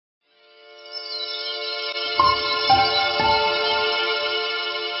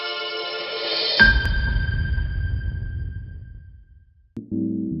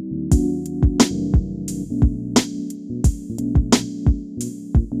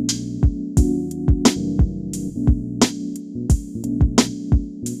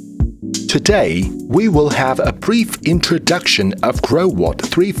Today, we will have a brief introduction of Growatt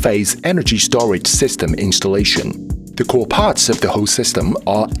 3-phase energy storage system installation. The core parts of the whole system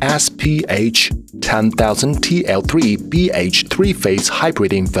are SPH 4000-10000TL3 BH 3-phase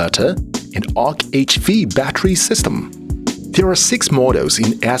hybrid inverter and ARK HV battery system. There are 6 models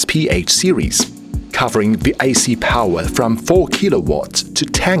in SPH series, covering the AC power from 4 kW to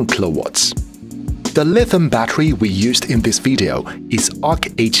 10 kW. The lithium battery we used in this video is ARK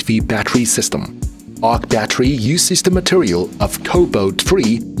HV battery system. ARK battery uses the material of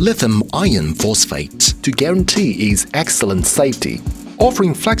cobalt-free lithium iron phosphate to guarantee its excellent safety,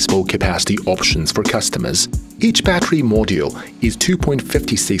 offering flexible capacity options for customers. Each battery module is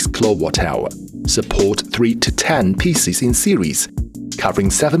 2.56 kWh, support 3 to 10 pieces in series, covering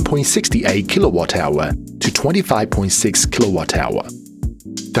 7.68 kWh to 25.6 kWh.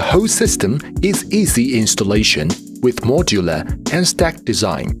 The whole system is easy installation with modular and stacked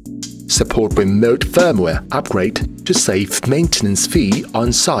design. Support remote firmware upgrade to save maintenance fee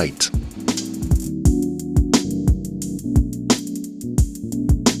on site.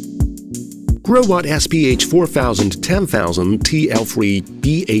 Growatt SPH 4000-10000TL3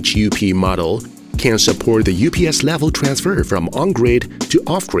 BHUP model can support the UPS level transfer from on-grid to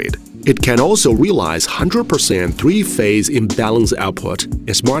off-grid. It can also realize 100% 3-phase imbalance output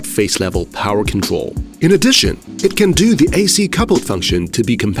and smart phase level power control. In addition, it can do the AC coupled function to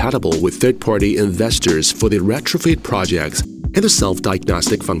be compatible with third-party investors for the retrofit projects and the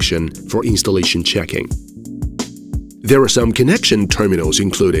self-diagnostic function for installation checking. There are some connection terminals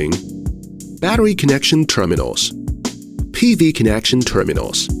including battery connection terminals, PV connection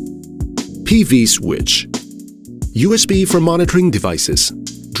terminals, PV switch, USB for monitoring devices,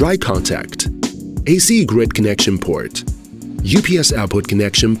 dry contact, AC grid connection port, UPS output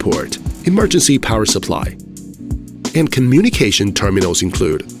connection port, emergency power supply. And communication terminals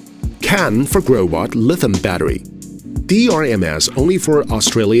include CAN for Growatt lithium battery, DRMS only for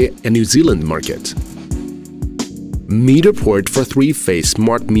Australia and New Zealand market, meter port for 3-phase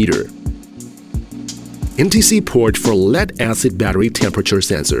smart meter, NTC port for lead-acid battery temperature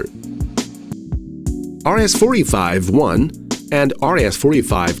sensor, RS-45-1 and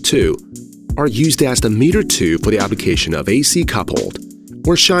RS-45-2 are used as the meter 2 for the application of AC coupled,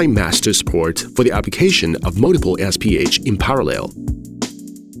 or Shine Master support for the application of multiple SPH in parallel.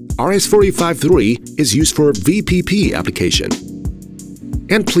 RS-45-3 is used for VPP application.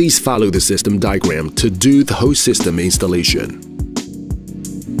 And please follow the system diagram to do the whole system installation.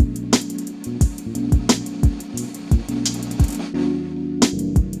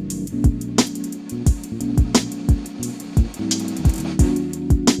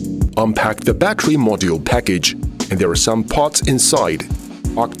 Unpack the battery module package, and there are some parts inside: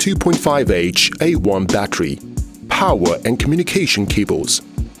 ARK 2.5H A1 battery, power and communication cables,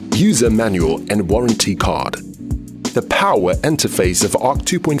 user manual and warranty card. The power interface of ARK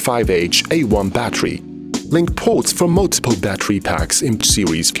 2.5H A1 battery, link ports for multiple battery packs in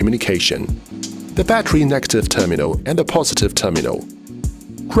series communication, the battery negative terminal and the positive terminal,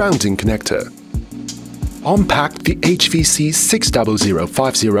 grounding connector. Unpack the HVC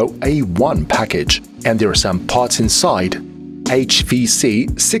 60050A1 package, and there are some parts inside: HVC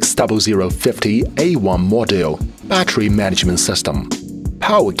 60050A1 module, battery management system,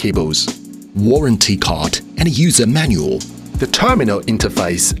 power cables, warranty card and user manual, the terminal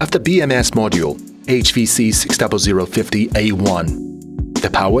interface of the BMS module, HVC 60050A1,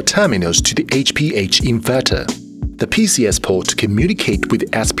 the power terminals to the SPH inverter, the PCS port to communicate with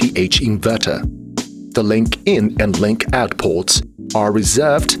SPH inverter. The link in and link out ports are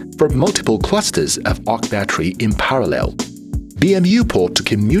reserved for multiple clusters of ARK battery in parallel. BMU port to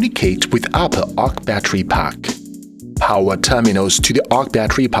communicate with upper ARK battery pack. Power terminals to the ARK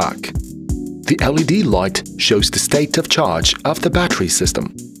battery pack. The LED light shows the state of charge of the battery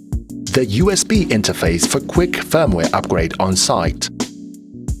system. The USB interface for quick firmware upgrade on site.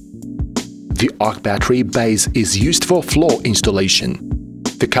 The ARK battery base is used for floor installation.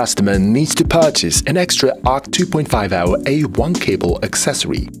 The customer needs to purchase an extra ARK 2.5-hour A1 cable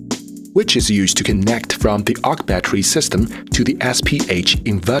accessory, which is used to connect from the ARK battery system to the SPH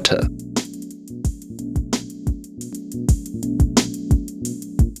inverter.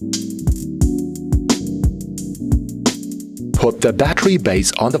 Put the battery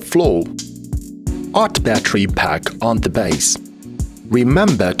base on the floor. ARK battery pack on the base.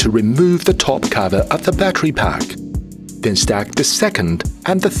 Remember to remove the top cover of the battery pack. Then stack the second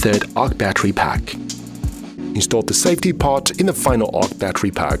and the third ARK battery pack. Install the safety part in the final ARK battery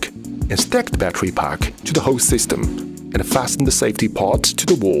pack and stack the battery pack to the whole system and fasten the safety part to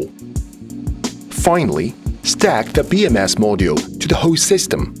the wall. Finally, stack the BMS module to the whole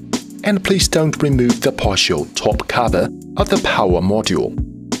system. and please don't remove the partial top cover of the power module.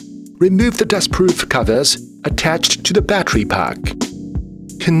 Remove the dustproof covers attached to the battery pack.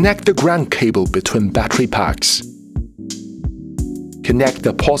 Connect the ground cable between battery packs. Connect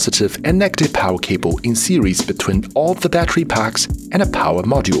the positive and negative power cable in series between all the battery packs and the power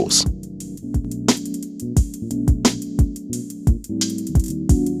modules.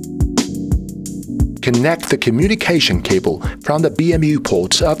 Connect the communication cable from the BMU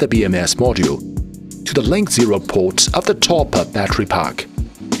port of the BMS module to the link 0 port of the top-up battery pack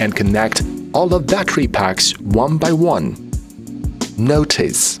and connect all the battery packs one by one.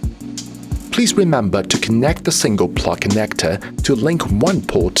 Notice: please remember to connect the single plug connector to link 1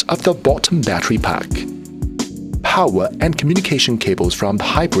 port of the bottom battery pack. Power and communication cables from the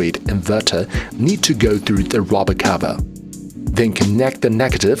hybrid inverter need to go through the rubber cover. Then connect the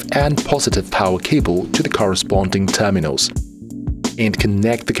negative and positive power cable to the corresponding terminals, and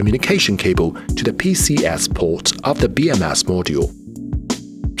connect the communication cable to the PCS port of the BMS module.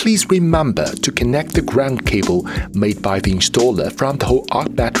 Please remember to connect the ground cable made by the installer from the whole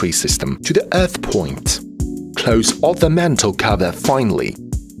ARK battery system to the earth point. Close all the mantle cover finally.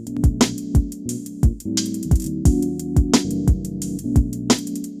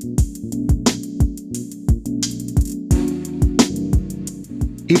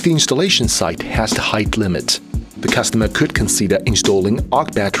 If the installation site has the height limit, the customer could consider installing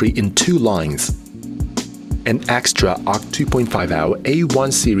ARK battery in 2 lines. An extra ARK 2.5L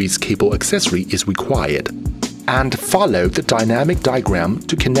A1 series cable accessory is required, and follow the dynamic diagram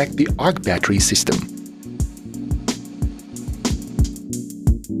to connect the ARK battery system.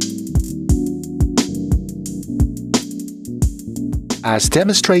 As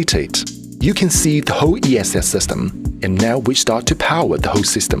demonstrated, you can see the whole ESS system, and now we start to power the whole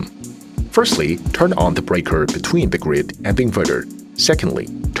system. Firstly, turn on the breaker between the grid and the inverter. Secondly,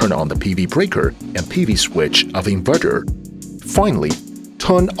 turn on the PV breaker and PV switch of the inverter. Finally,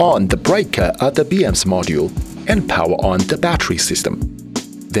 turn on the breaker of the BMS module and power on the battery system.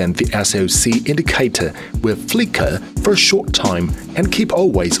 Then the SOC indicator will flicker for a short time and keep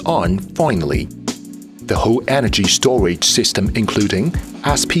always on finally. The whole energy storage system including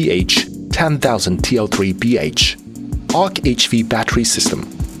SPH 4000-TL3 ARK HV battery system,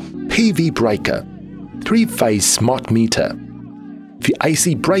 PV breaker, 3-phase smart meter, the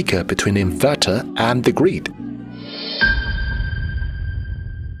AC breaker between inverter and the grid,